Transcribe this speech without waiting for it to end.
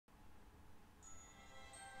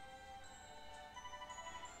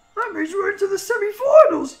That means we're into the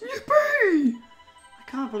semi-finals! Yippee! I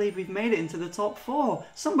can't believe we've made it into the top 4.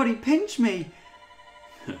 Somebody pinch me!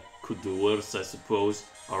 Could do worse, I suppose.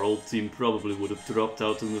 Our old team probably would have dropped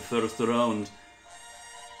out in the first round.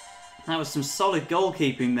 That was some solid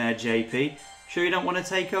goalkeeping there, JP. Sure you don't want to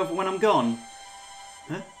take over when I'm gone?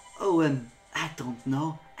 Huh? Oh, I don't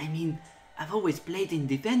know. I mean, I've always played in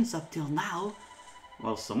defence up till now.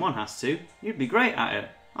 Well, someone has to. You'd be great at it.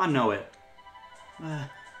 I know it.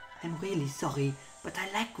 I'm really sorry, but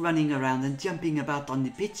I like running around and jumping about on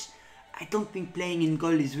the pitch. I don't think playing in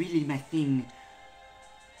goal is really my thing.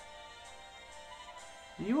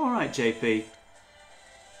 Are you alright, JP?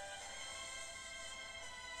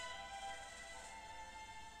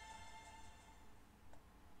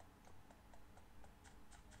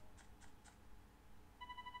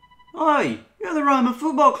 Oi, you're the Raimon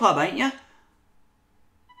Football Club, ain't you?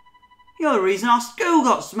 You're the reason our school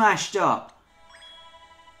got smashed up.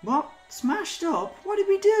 What? Smashed up? What did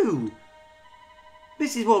we do?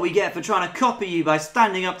 This is what we get for trying to copy you by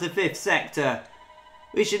standing up to 5th Sector.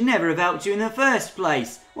 We should never have helped you in the first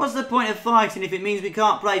place. What's the point of fighting if it means we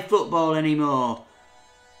can't play football anymore?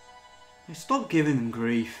 Hey, stop giving them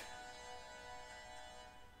grief.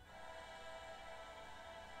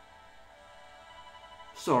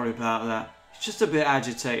 Sorry about that. It's just a bit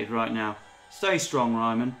agitated right now. Stay strong,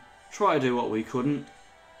 Raimon. Try to do what we couldn't.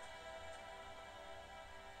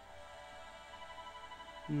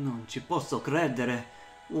 Non ci posso credere.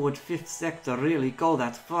 Would 5th Sector really go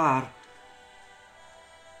that far?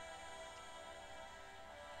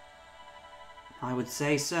 I would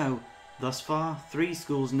say so. Thus far, 3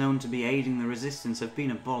 schools known to be aiding the resistance have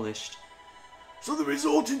been abolished. So they're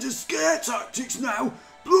resorting to scare tactics now?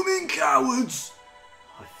 Blooming cowards!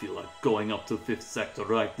 I feel like going up to 5th Sector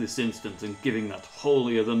right this instant and giving that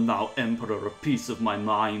holier-than-thou Emperor a piece of my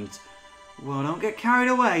mind. Well, don't get carried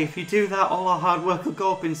away. If you do that, all our hard work will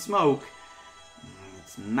go up in smoke.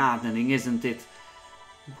 It's maddening, isn't it?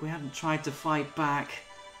 If we hadn't tried to fight back,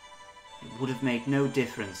 it would have made no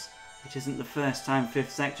difference. It isn't the first time 5th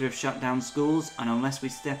Sector have shut down schools, and unless we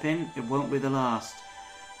step in, it won't be the last.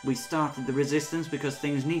 We started the resistance because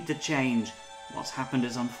things need to change. What's happened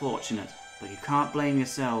is unfortunate, but you can't blame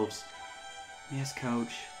yourselves. Yes,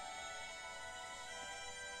 Coach.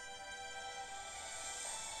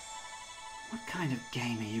 What kind of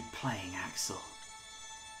game are you playing, Axel?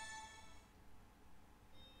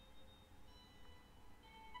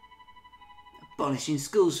 Abolishing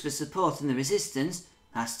schools for supporting the resistance?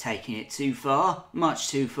 That's taking it too far. Much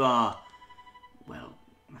too far. Well,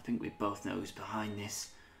 I think we both know who's behind this.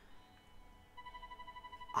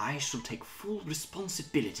 I shall take full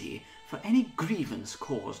responsibility for any grievance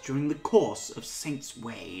caused during the course of Saint's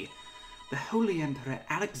Way. The Holy Emperor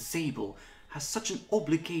Alex Zabel has such an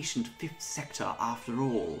obligation to 5th Sector after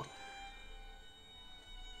all.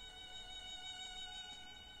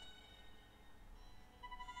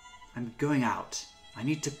 I'm going out. I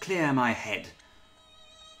need to clear my head.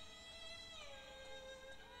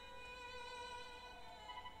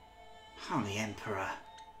 Holy Emperor.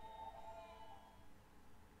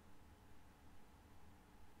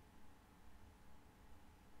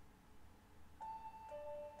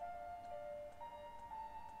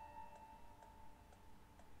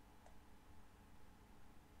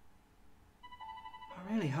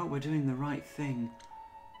 I really hope we're doing the right thing.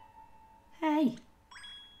 Hey!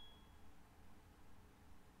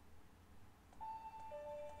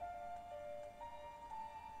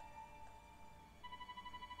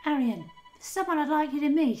 Arian, there's someone I'd like you to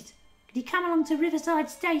meet. Could you come along to Riverside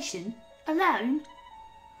Station? Alone?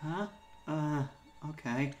 Huh?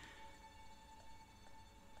 Okay.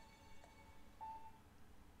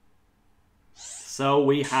 So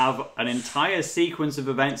we have an entire sequence of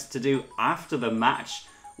events to do after the match,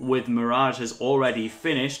 with Mirage has already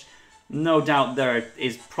finished. No doubt there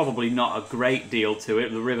is probably not a great deal to it.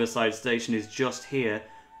 The Riverside Station is just here.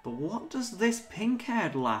 But what does this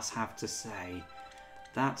pink-haired lass have to say?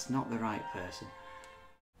 That's not the right person.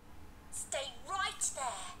 Stay right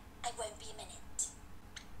there. I won't be a minute.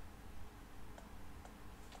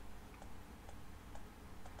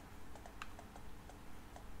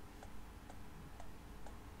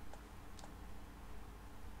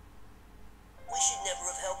 We should never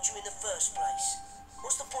have helped you in the first place.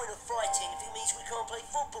 What's the point of fighting if it means we can't play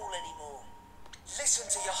football anymore? Listen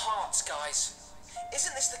to your hearts, guys.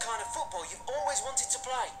 Isn't this the kind of football you've always wanted to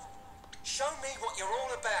play? Show me what you're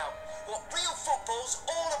all about. What real football's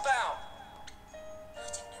all about. I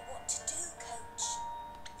don't know what to do, Coach.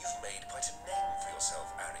 You've made quite a name for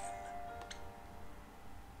yourself, Arian.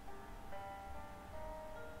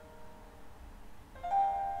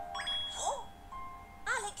 What?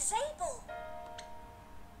 Alex Zabel?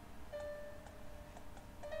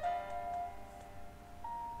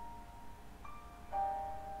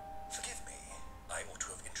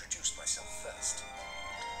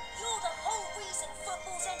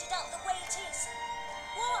 football's ended up the way it is.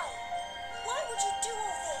 Why? Why would you do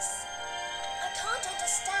all this? I can't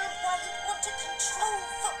understand why you'd want to control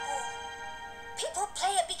football. People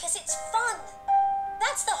play it because it's fun.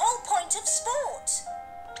 That's the whole point of sport.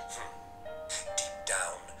 Deep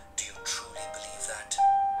down, do you truly believe that?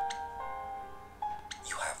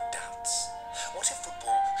 You have doubts. What if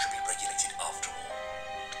football should be regulated after all?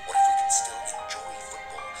 What if we can still enjoy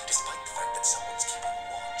football despite the fact that someone's keeping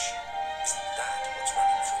watch? Isn't that what's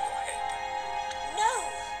running through your head? No,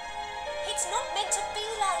 it's not meant to be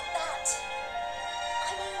like that.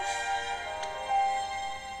 I mean...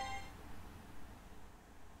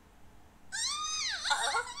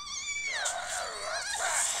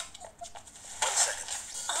 One second.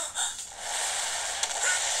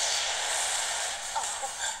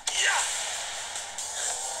 Yeah!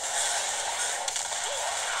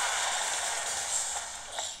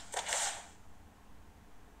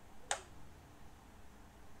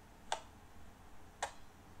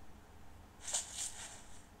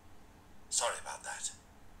 Sorry about that.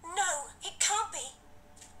 No, it can't be.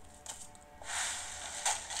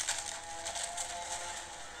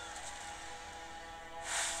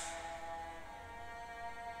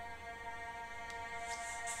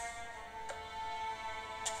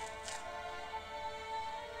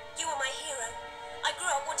 You are my hero. I grew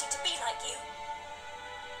up wanting to be like you.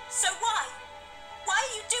 So why? Why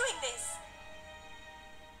are you doing this?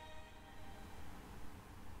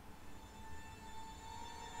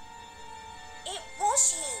 It was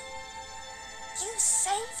you. You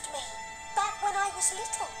saved me back when I was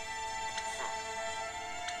little.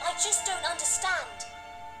 I just don't understand.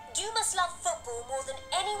 You must love football more than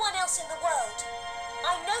anyone else in the world.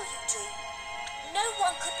 I know you do. No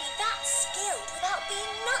one could be that skilled without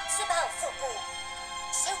being nuts about football.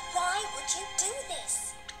 So why would you do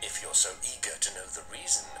this? If you're so eager to know the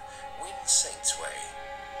reason, win Saint's Way.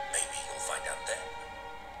 Maybe you'll find out then.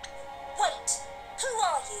 Wait, who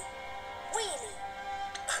are you? Really?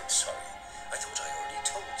 I'm sorry. I thought I already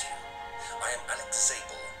told you. I am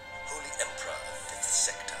Zabel, Holy Emperor of 5th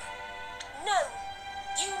Sector. No,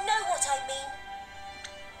 you know what I mean.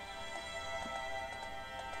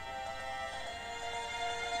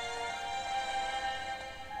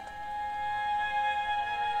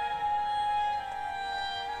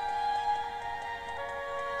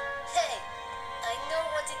 Hey, I know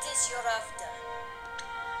what it is you're after.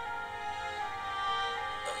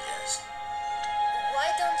 Oh yes, Why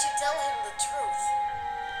don't you tell him the truth?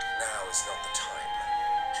 now is not the time.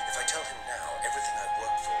 If I tell him now, everything I've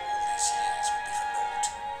worked for all these years would be for naught.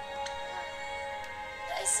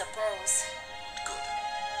 I suppose. Good.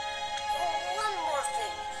 Oh, one more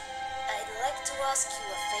thing. I'd like to ask you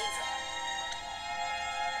a favor.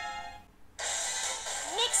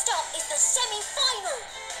 Next up is the semi-final.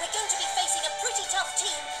 We're going to be facing a pretty tough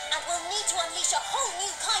team and we'll need to unleash a whole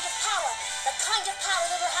new kind of power. The kind of power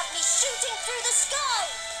that'll have me shooting through the sky.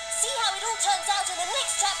 See how it all turns out in the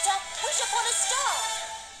next chapter, Wish Upon a Star.